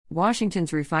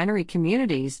Washington's refinery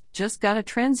communities just got a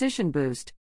transition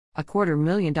boost. A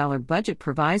 $250,000 budget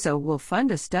proviso will fund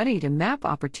a study to map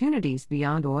opportunities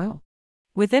beyond oil.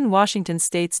 Within Washington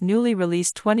State's newly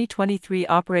released 2023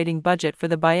 operating budget for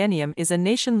the biennium is a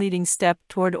nation-leading step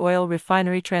toward oil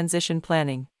refinery transition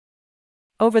planning.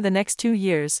 Over the next 2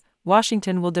 years,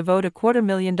 Washington will devote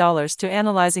 $250,000 to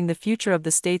analyzing the future of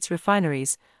the state's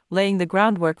refineries, laying the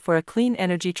groundwork for a clean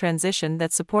energy transition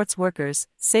that supports workers,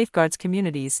 safeguards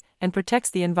communities, and protects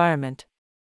the environment.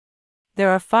 There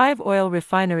are 5 oil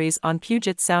refineries on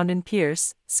Puget Sound in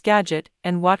Pierce, Skagit,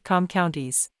 and Whatcom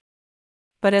counties.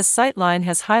 But as Sightline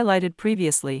has highlighted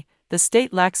previously, the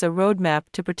state lacks a roadmap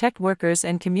to protect workers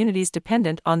and communities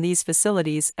dependent on these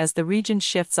facilities as the region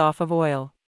shifts off of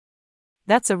oil.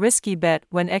 That's a risky bet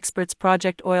when experts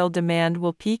project oil demand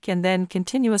will peak and then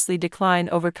continuously decline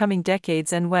over coming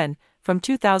decades, and when, from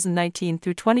 2019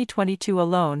 through 2022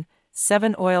 alone,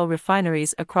 7 oil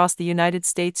refineries across the United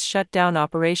States shut down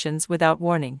operations without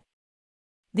warning.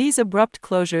 These abrupt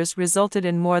closures resulted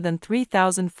in more than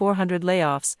 3,400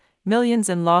 layoffs, millions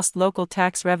in lost local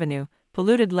tax revenue,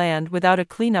 polluted land without a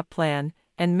cleanup plan,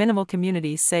 and minimal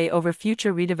community say over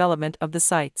future redevelopment of the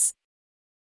sites.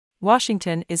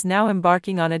 Washington is now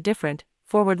embarking on a different,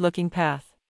 forward-looking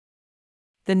path.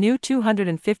 The new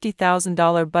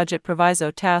 $250,000 budget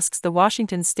proviso tasks the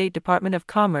Washington State Department of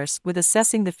Commerce with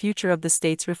assessing the future of the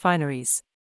state's refineries.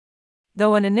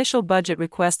 Though an initial budget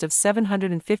request of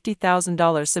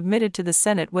 $750,000 submitted to the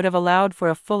Senate would have allowed for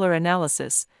a fuller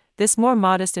analysis, this more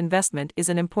modest investment is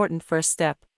an important first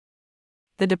step.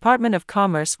 The Department of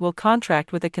Commerce will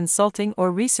contract with a consulting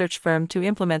or research firm to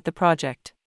implement the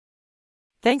project.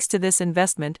 Thanks to this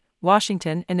investment,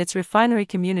 Washington and its refinery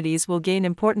communities will gain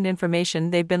important information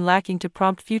they've been lacking to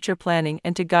prompt future planning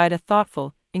and to guide a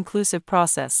thoughtful, inclusive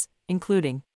process,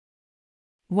 including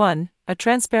 1. A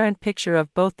transparent picture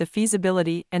of both the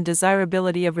feasibility and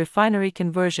desirability of refinery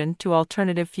conversion to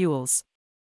alternative fuels.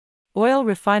 Oil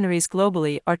refineries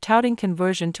globally are touting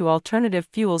conversion to alternative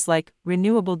fuels like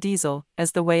renewable diesel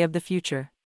as the way of the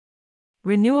future.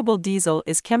 Renewable diesel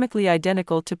is chemically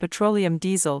identical to petroleum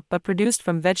diesel but produced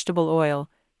from vegetable oil,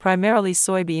 primarily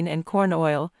soybean and corn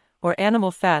oil, or animal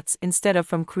fats instead of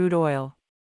from crude oil.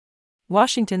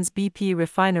 Washington's BP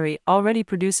refinery already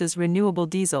produces renewable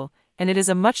diesel, and it is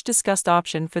a much-discussed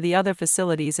option for the other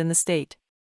facilities in the state.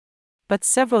 But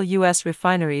several U.S.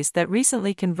 refineries that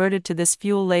recently converted to this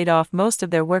fuel laid off most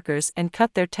of their workers and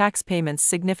cut their tax payments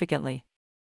significantly.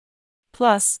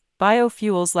 Plus,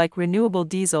 biofuels like renewable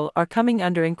diesel are coming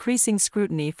under increasing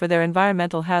scrutiny for their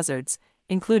environmental hazards,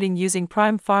 including using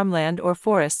prime farmland or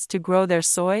forests to grow their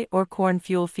soy or corn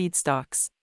fuel feedstocks.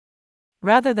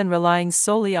 Rather than relying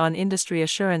solely on industry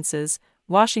assurances,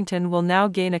 Washington will now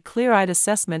gain a clear-eyed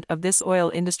assessment of this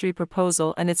oil industry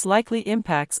proposal and its likely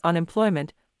impacts on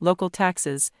employment, local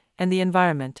taxes, and the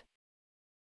environment.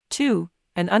 2.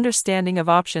 An understanding of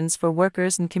options for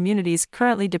workers and communities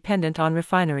currently dependent on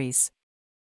refineries.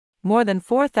 More than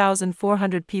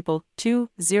 4,400 people,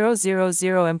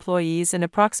 2,000 employees and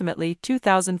approximately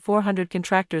 2,400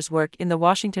 contractors work in the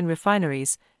Washington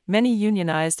refineries, many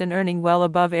unionized and earning well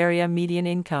above area median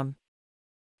income.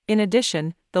 In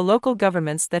addition, the local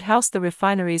governments that house the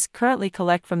refineries currently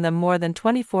collect from them more than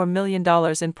 $24 million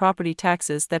in property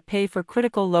taxes that pay for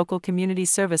critical local community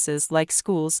services like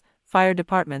schools, fire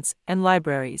departments, and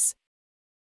libraries.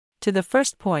 To the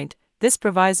first point, this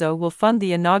proviso will fund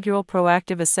the inaugural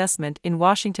proactive assessment in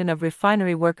Washington of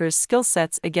refinery workers' skill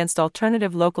sets against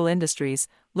alternative local industries,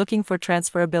 looking for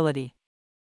transferability.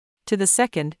 To the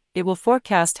second, it will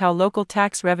forecast how local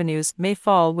tax revenues may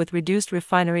fall with reduced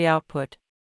refinery output.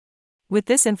 With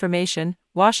this information,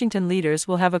 Washington leaders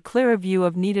will have a clearer view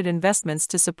of needed investments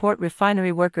to support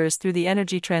refinery workers through the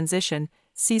energy transition.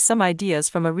 See some ideas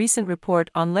from a recent report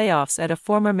on layoffs at a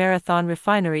former Marathon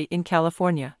refinery in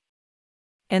California.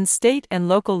 And state and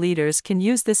local leaders can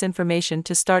use this information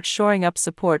to start shoring up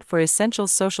support for essential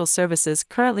social services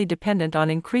currently dependent on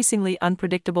increasingly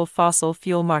unpredictable fossil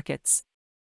fuel markets.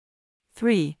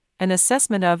 3. An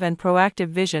assessment of and proactive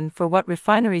vision for what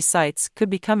refinery sites could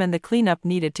become and the cleanup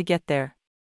needed to get there.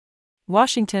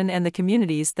 Washington and the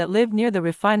communities that live near the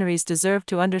refineries deserve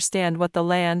to understand what the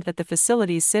land that the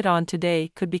facilities sit on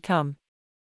today could become.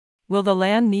 Will the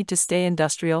land need to stay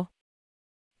industrial?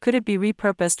 Could it be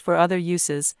repurposed for other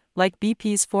uses, like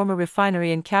BP's former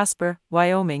refinery in Casper,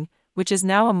 Wyoming, which is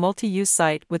now a multi-use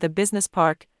site with a business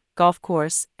park, golf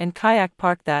course, and kayak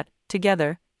park that,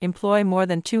 together, employ more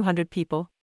than 200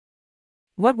 people?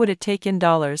 What would it take in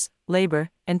dollars, labor,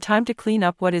 and time to clean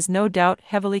up what is no doubt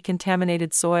heavily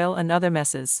contaminated soil and other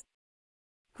messes?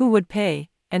 Who would pay,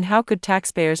 and how could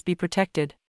taxpayers be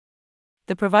protected?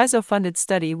 The proviso-funded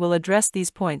study will address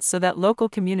these points so that local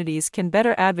communities can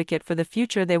better advocate for the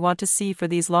future they want to see for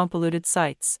these long-polluted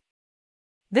sites.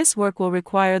 This work will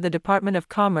require the Department of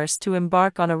Commerce to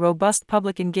embark on a robust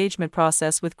public engagement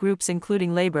process with groups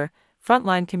including labor,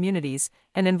 frontline communities,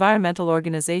 and environmental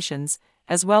organizations,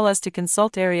 as well as to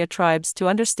consult area tribes to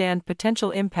understand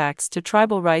potential impacts to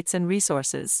tribal rights and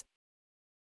resources.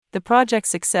 The project's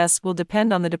success will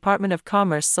depend on the Department of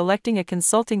Commerce selecting a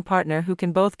consulting partner who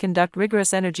can both conduct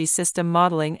rigorous energy system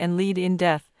modeling and lead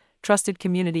in-depth, trusted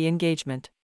community engagement.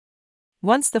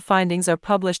 Once the findings are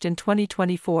published in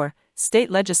 2024,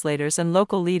 state legislators and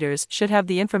local leaders should have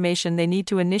the information they need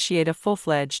to initiate a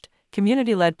full-fledged,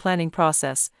 community-led planning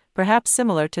process, perhaps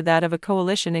similar to that of a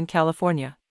coalition in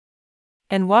California.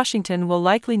 And Washington will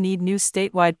likely need new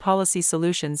statewide policy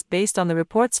solutions based on the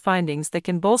report's findings that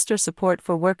can bolster support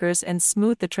for workers and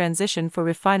smooth the transition for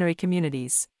refinery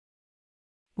communities.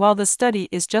 While the study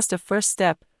is just a first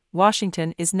step,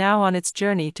 Washington is now on its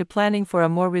journey to planning for a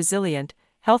more resilient,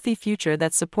 healthy future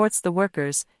that supports the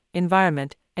workers,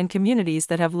 environment, and communities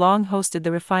that have long hosted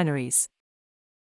the refineries.